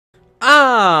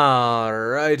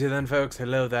Alrighty then, folks.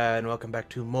 Hello there, and welcome back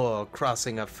to more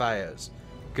Crossing of Fires.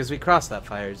 Because we crossed that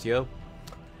fires, yo.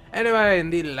 Anyway, in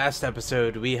the last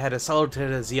episode, we had assaulted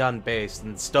a Xeon base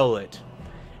and stole it.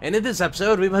 And in this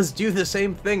episode, we must do the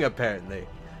same thing, apparently.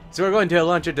 So we're going to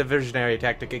launch a diversionary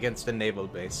tactic against a naval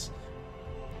base.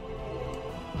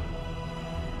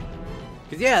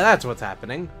 Because, yeah, that's what's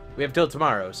happening. We have till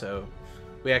tomorrow, so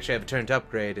we actually have a turn to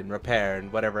upgrade and repair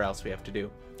and whatever else we have to do.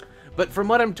 But from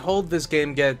what I'm told, this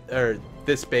game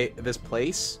this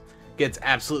place gets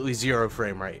absolutely 0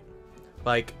 frame rate.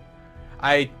 Like,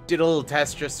 I did a little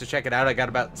test just to check it out. I got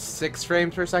about 6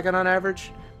 frames per second on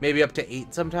average, maybe up to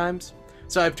 8 sometimes.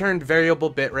 So I've turned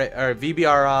variable bitrate or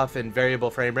VBR off and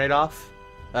variable frame rate off,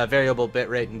 variable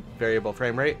bitrate and variable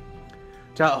frame rate,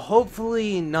 to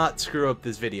hopefully not screw up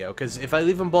this video. Because if I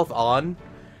leave them both on,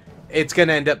 it's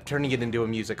gonna end up turning it into a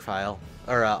music file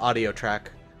or audio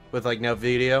track with like no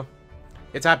video.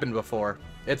 It's happened before.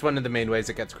 It's one of the main ways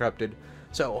it gets corrupted.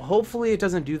 So hopefully it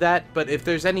doesn't do that, but if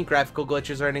there's any graphical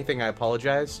glitches or anything, I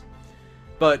apologize.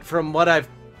 But from what I've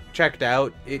checked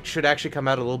out, it should actually come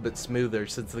out a little bit smoother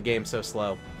since the game's so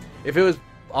slow. If it was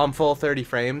on full 30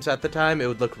 frames at the time, it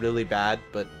would look really bad,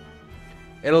 but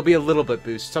it'll be a little bit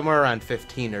boost, somewhere around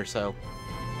 15 or so.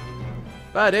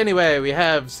 But anyway, we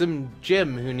have some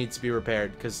Jim who needs to be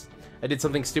repaired, because I did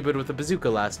something stupid with the bazooka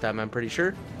last time, I'm pretty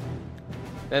sure.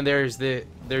 Then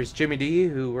there's Jimmy D,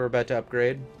 who we're about to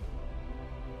upgrade.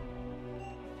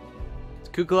 It's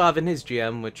Kukulov and his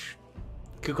GM, which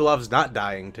Kukulov's not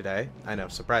dying today. I know,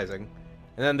 surprising.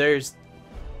 And then there's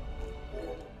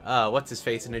what's his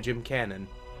face in a Jim Cannon.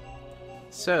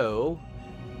 So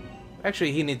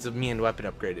actually he needs a me and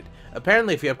weapon upgraded.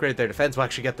 Apparently if we upgrade their defense, we'll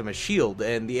actually get them a shield,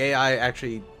 and the AI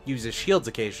actually uses shields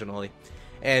occasionally.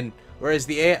 And whereas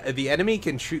the enemy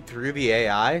can shoot through the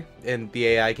AI, and the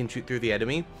AI can shoot through the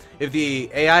enemy, if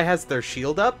the AI has their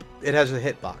shield up, it has a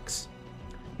hitbox.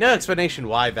 No explanation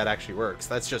why that actually works,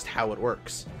 that's just how it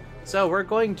works. So we're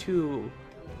going to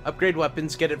upgrade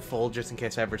weapons, get it full, just in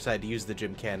case I ever decide to use the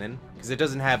Jim Cannon, because it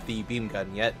doesn't have the beam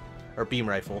gun yet, or beam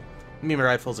rifle. Beam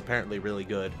rifle is apparently really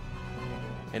good.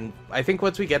 And I think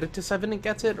once we get it to 7, it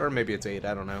gets it, or maybe it's 8,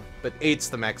 I don't know. But 8's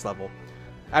the max level.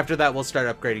 After that, we'll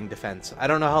start upgrading defense. I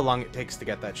don't know how long it takes to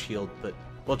get that shield, but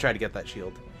we'll try to get that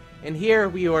shield. And here,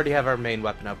 we already have our main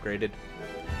weapon upgraded.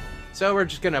 So we're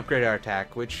just going to upgrade our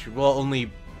attack, which will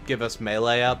only give us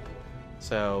melee up.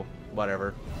 So,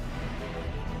 whatever.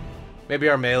 Maybe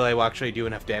our melee will actually do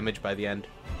enough damage by the end.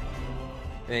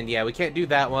 And yeah, we can't do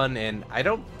that one, and I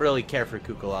don't really care for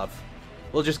Kukulov.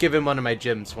 We'll just give him one of my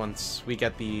gyms once we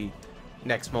get the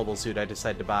next mobile suit I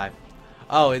decide to buy.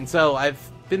 Oh, and so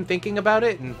I've been thinking about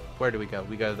it, and where do we go?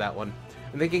 We go to that one.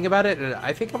 I'm thinking about it, and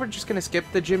I think we're just gonna skip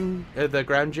the gym, the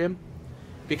ground gym,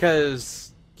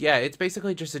 because yeah, it's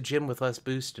basically just a gym with less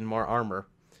boost and more armor.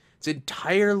 It's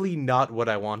entirely not what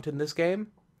I want in this game,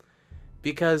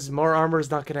 because more armor is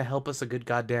not gonna help us a good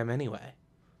goddamn anyway.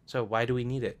 So why do we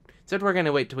need it? Instead, we're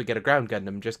gonna wait till we get a ground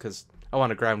Gundam, just because I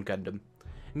want a ground Gundam.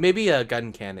 Maybe a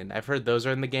gun cannon. I've heard those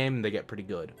are in the game, and they get pretty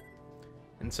good.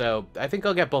 And so, I think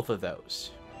I'll get both of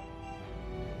those.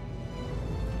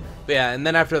 But yeah, and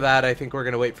then after that, I think we're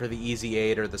going to wait for the Easy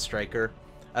 8 or the Striker.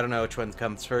 I don't know which one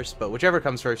comes first, but whichever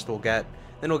comes first we'll get.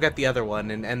 Then we'll get the other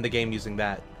one and end the game using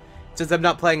that. Since I'm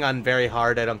not playing on very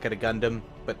hard, I don't get a Gundam,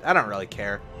 but I don't really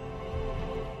care.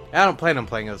 I don't plan on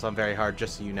playing this on very hard,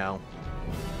 just so you know.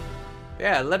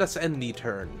 Yeah, let us end the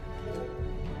turn.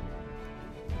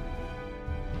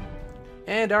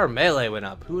 And our melee went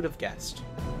up, who would have guessed?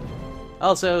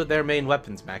 Also, their main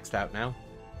weapon's maxed out now.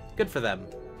 Good for them.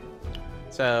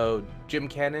 So, Jim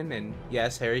Cannon, and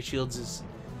yes, Harry Shields is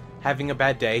having a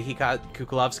bad day. He got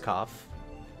Kukulov's cough.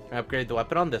 Upgrade the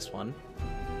weapon on this one.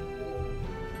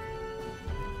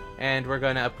 And we're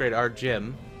going to upgrade our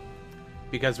Jim,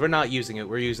 because we're not using it,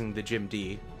 we're using the Jim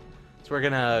D. So we're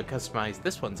going to customize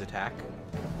this one's attack.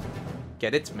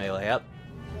 Get its melee up.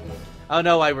 I don't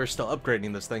know why we're still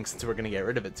upgrading this thing since we're going to get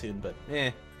rid of it soon, but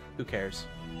who cares.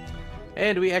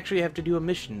 And we actually have to do a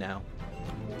mission now,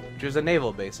 which is a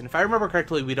naval base. And if I remember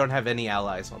correctly, we don't have any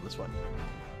allies on this one.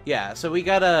 Yeah, so we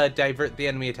gotta divert the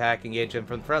enemy attack, engage them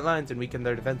from the front lines, and weaken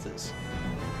their defenses.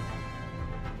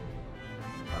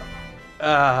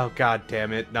 Oh, god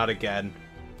damn it, not again.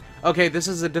 Okay, this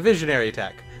is a divisionary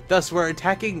attack. Thus, we're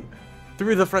attacking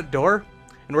through the front door,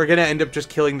 and we're gonna end up just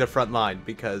killing the front line,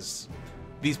 because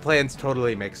these plans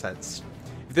totally make sense.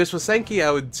 If this was Senki,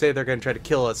 I would say they're gonna try to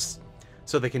kill us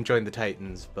so they can join the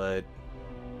Titans, but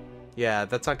yeah,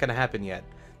 that's not gonna happen yet.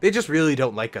 They just really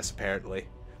don't like us, apparently.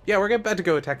 Yeah, we're about to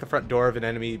go attack the front door of an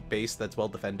enemy base that's well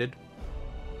defended.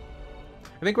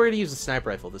 I think we're going to use the sniper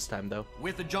rifle this time, though.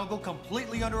 With the jungle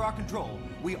completely under our control,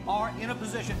 we are in a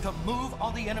position to move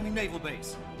on the enemy naval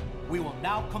base. We will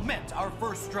now commence our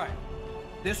first strike.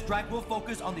 This strike will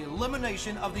focus on the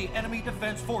elimination of the enemy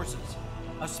defense forces.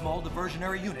 A small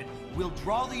diversionary unit will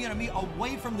draw the enemy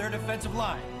away from their defensive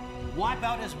line. Wipe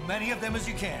out as many of them as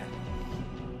you can.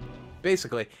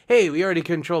 Basically, hey, we already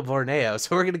control Borneo,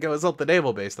 so we're going to go assault the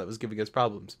naval base that was giving us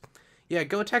problems. Yeah,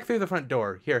 go attack through the front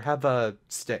door. Here, have a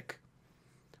stick.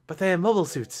 But they have mobile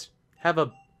suits. Have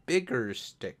a bigger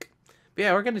stick. But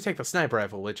yeah, we're going to take the sniper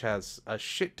rifle, which has a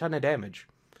shit ton of damage.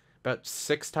 About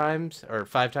 6 times, or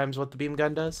 5 times what the beam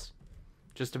gun does.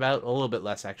 Just about, a little bit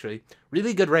less, actually.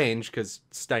 Really good range, because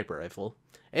sniper rifle.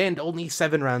 And only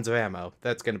 7 rounds of ammo.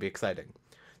 That's going to be exciting.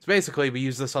 So basically, we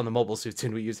use this on the mobile suits,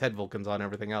 and we use head Vulcans on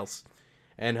everything else.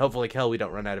 And hopefully, hell, we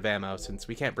don't run out of ammo, since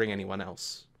we can't bring anyone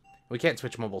else. We can't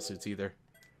switch mobile suits either.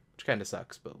 Which kind of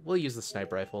sucks, but we'll use the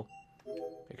sniper rifle.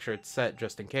 Make sure it's set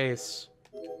just in case.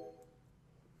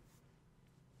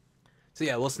 So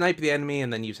yeah, we'll snipe the enemy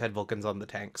and then use head Vulcans on the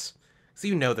tanks. So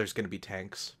you know there's going to be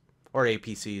tanks. Or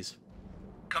APCs.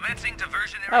 Commencing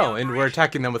diversionary oh, and we're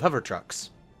attacking them with hover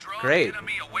trucks. Draw Great. the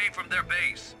enemy away from their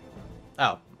base.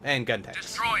 Oh, and gun tanks.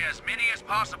 Destroy as many as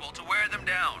possible to wear them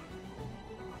down.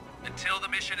 Until the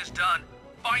mission is done,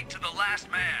 fight to the last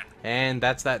man. And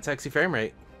that's that sexy frame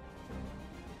rate.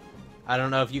 I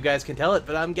don't know if you guys can tell it,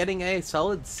 but I'm getting a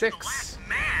solid 6. The last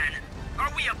man?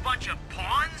 Are we a bunch of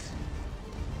pawns?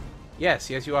 Yes,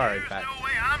 you are, in There's fact. no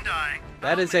way I'm dying.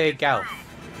 That I'll is make a it Gouf. through.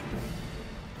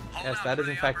 Hold Yes, out that for is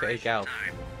in the fact a operation Gouf.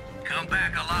 time. Come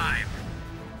back alive.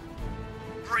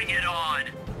 Bring it on.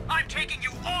 I'm taking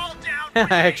you all down.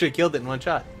 I actually killed it in 1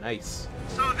 shot. Nice.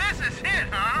 So this is it,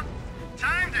 huh?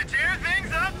 Time to tear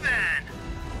things up then.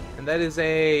 And that is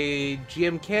a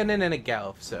GM cannon and a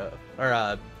Gouf, so, or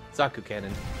a Zaku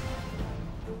cannon.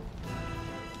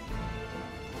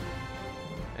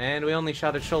 And we only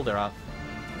shot his shoulder off.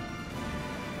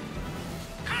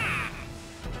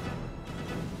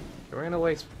 We're gonna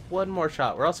waste 1 more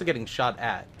shot. We're also getting shot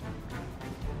at.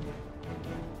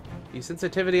 The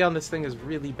sensitivity on this thing is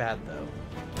really bad, though.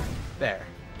 There.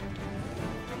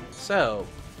 So,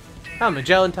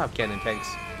 Magellan top cannon tanks.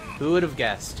 Who would have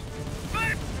guessed?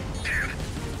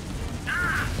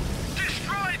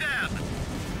 Destroy them!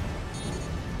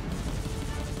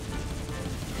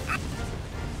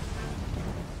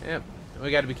 Yep.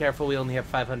 We gotta be careful, we only have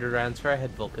 500 rounds for our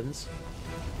head Vulcans.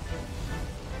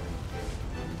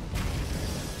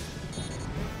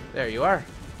 There you are.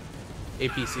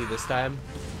 APC this time.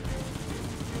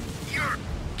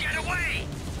 Get away!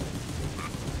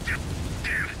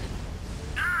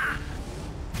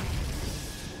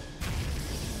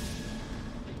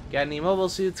 Got any mobile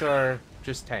suits or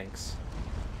just tanks?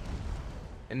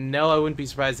 And no, I wouldn't be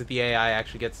surprised if the AI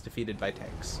actually gets defeated by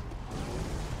tanks.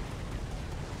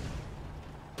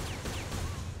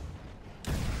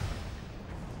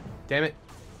 Damn it.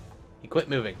 He quit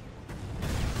moving.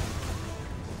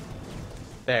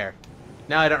 There.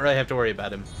 Now I don't really have to worry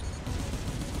about him.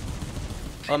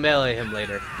 I'll melee him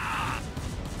later.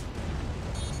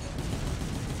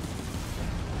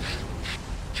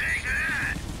 Take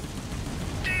that!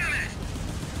 Damn it!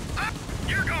 Up!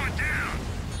 You're going down!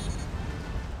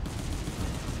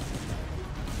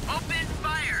 Open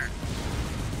fire!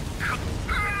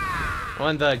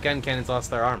 One of the gun cannons lost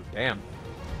their arm. Damn.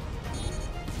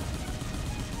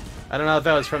 I don't know if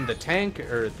that was from the tank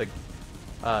or the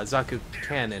Zaku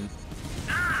cannon.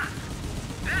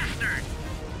 Bastard!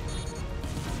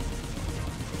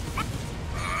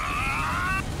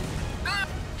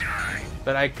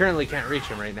 But I currently can't reach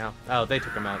him right now. Oh, they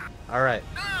took him out. Alright.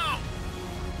 No!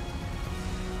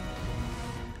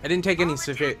 I didn't take any Targets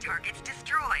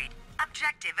destroyed.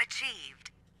 Objective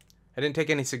achieved. I didn't take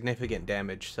any significant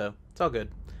damage, so it's all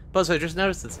good. Plus, I just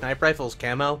noticed that sniper rifle's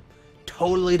camo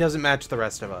totally doesn't match the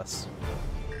rest of us.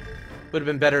 Would have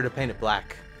been better to paint it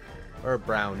black. Or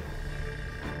brown.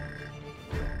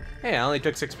 Hey, I only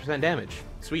took 6% damage.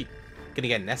 Sweet. Gonna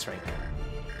get an S rank.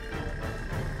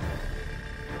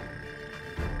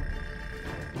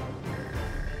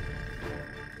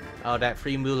 Oh, that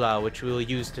free moolah, which we will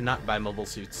use to not buy mobile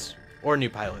suits. Or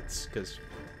new pilots, because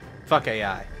fuck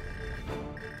AI.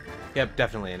 Yep,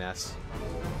 definitely an S.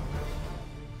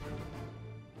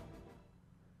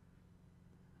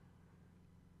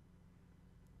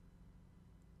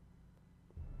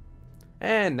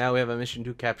 And now we have a mission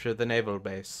to capture the naval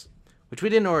base, which we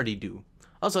didn't already do.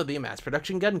 Also, the mass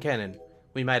production gun cannon.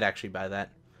 We might actually buy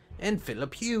that. And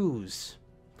Philip Hughes.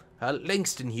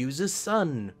 Langston Hughes'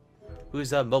 son,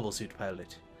 who's a mobile suit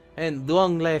pilot. And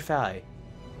Luong Le Fai.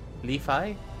 Le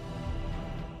Fai?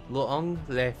 Luong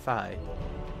Le Fai.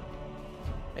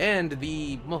 And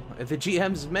the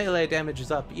GM's melee damage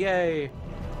is up. Yay!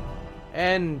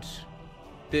 And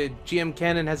the GM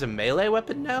cannon has a melee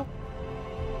weapon now?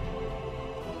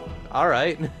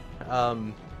 Alright.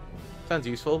 Sounds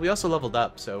useful. We also leveled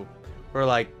up, so we're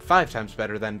like 5 times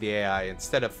better than the AI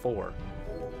instead of 4.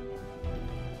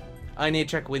 I need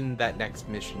to check when that next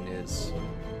mission is.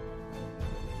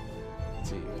 Let's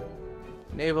see.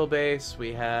 Naval base,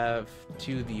 we have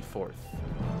to the 4th.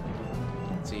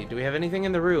 Let's see, do we have anything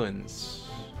in the ruins?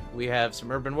 We have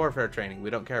some urban warfare training. We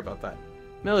don't care about that.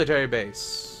 Military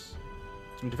base.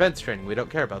 Some defense training. We don't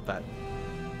care about that.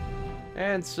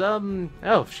 And some...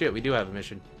 Oh, shit, we do have a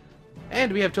mission.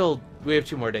 And we have 2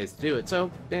 more days to do it,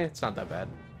 so it's not that bad.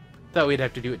 Thought we'd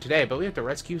have to do it today, but we have to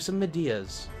rescue some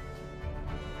Medeas.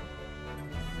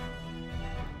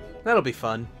 That'll be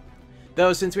fun.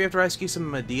 Though, since we have to rescue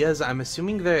some Medeas, I'm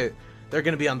assuming that they're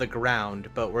going to be on the ground,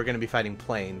 but we're going to be fighting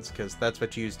planes, because that's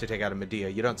what you use to take out a Medea.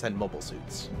 You don't send mobile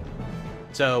suits.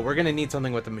 So we're going to need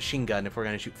something with a machine gun if we're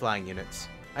going to shoot flying units.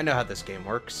 I know how this game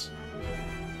works.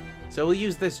 So we'll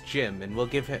use this Jim, and we'll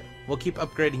keep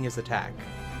upgrading his attack.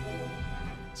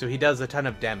 So he does a ton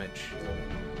of damage.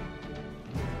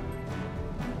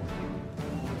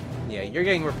 Yeah, you're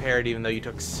getting repaired even though you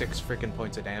took 6 freaking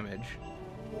points of damage.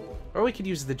 Or we could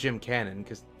use the Jim cannon,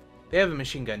 because they have a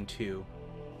machine gun too.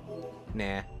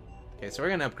 Nah. Okay, so we're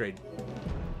gonna upgrade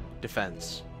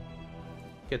defense.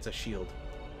 Gets a shield.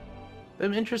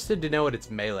 I'm interested to know what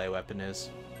its melee weapon is.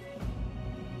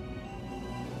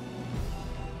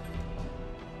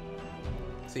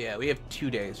 So yeah, we have 2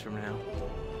 days from now.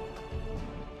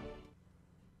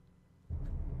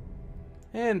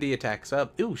 And the attack's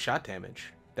up. Ooh, shot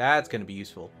damage. That's gonna be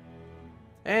useful.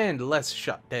 And less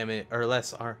shot damage,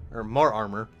 or more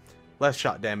armor. Less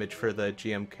shot damage for the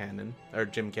GM cannon, or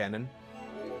Jim cannon.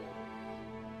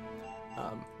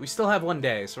 We still have 1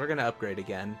 day, so we're gonna upgrade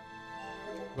again.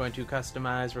 We're going to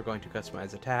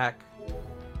customize attack.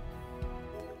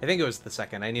 I think it was the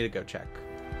 2nd. I need to go check.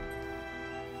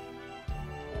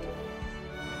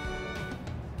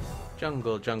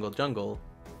 Jungle, jungle, jungle.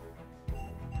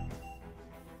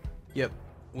 Yep,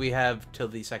 we have till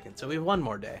the 2nd, so we have 1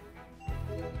 more day.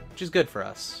 Which is good for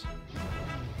us.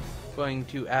 Going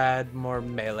to add more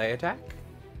melee attack,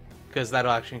 because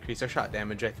that'll actually increase our shot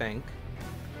damage, I think.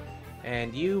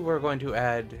 And we're going to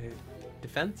add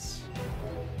defense.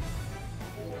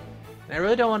 And I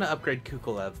really don't want to upgrade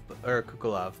Kukulov,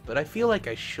 but I feel like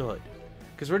I should.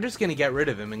 Because we're just going to get rid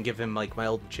of him and give him like my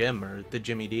old Jim or the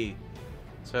Jimmy D.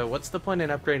 So what's the point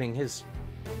in upgrading his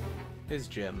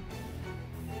Jim?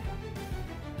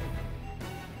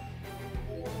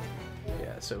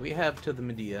 Yeah, so we have to the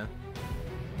Medea.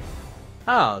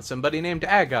 Oh, somebody named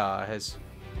Aga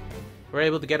we're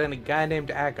able to get in a guy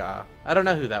named Aga. I don't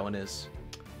know who that one is.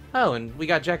 Oh, and we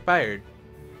got Jack Byard.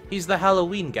 He's the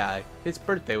Halloween guy. His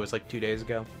birthday was like 2 days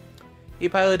ago. He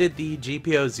piloted the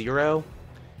GPO-0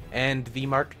 and the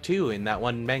Mark II in that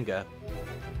one manga,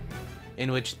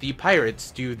 in which the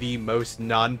pirates do the most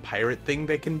non-pirate thing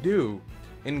they can do,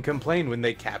 and complain when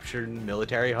they capture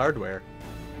military hardware.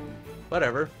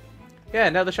 Whatever. Yeah,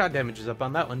 now the shot damage is up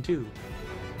on that one too.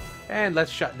 And less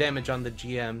shot damage on the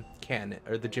GM cannon,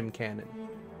 or the Jim cannon.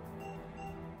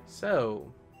 So,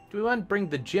 do we want to bring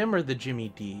the Jim or the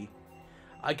Jimmy D?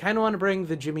 I kind of want to bring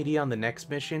the Jimmy D on the next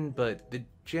mission, but the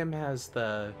Jim has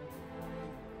the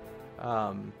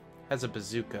has a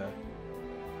bazooka.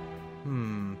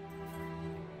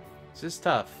 This is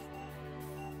tough.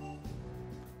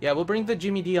 Yeah, we'll bring the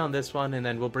Jimmy D on this one, and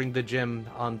then we'll bring the Jim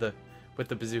on with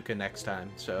the bazooka next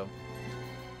time. So,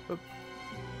 so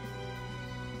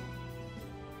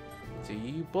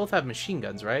you both have machine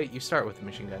guns, right? You start with a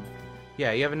machine gun.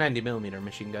 Yeah, you have a 90mm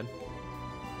machine gun.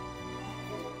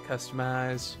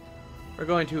 Customize. We're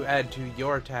going to add to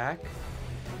your attack.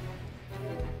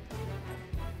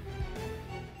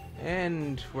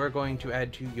 And we're going to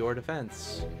add to your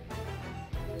defense.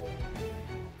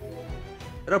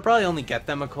 It'll probably only get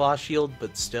them a claw shield,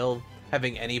 but still,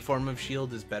 having any form of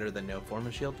shield is better than no form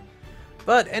of shield.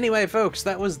 But anyway, folks,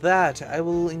 that was that. I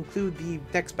will include the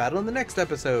next battle in the next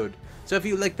episode. So if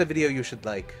you liked the video, you should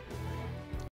like,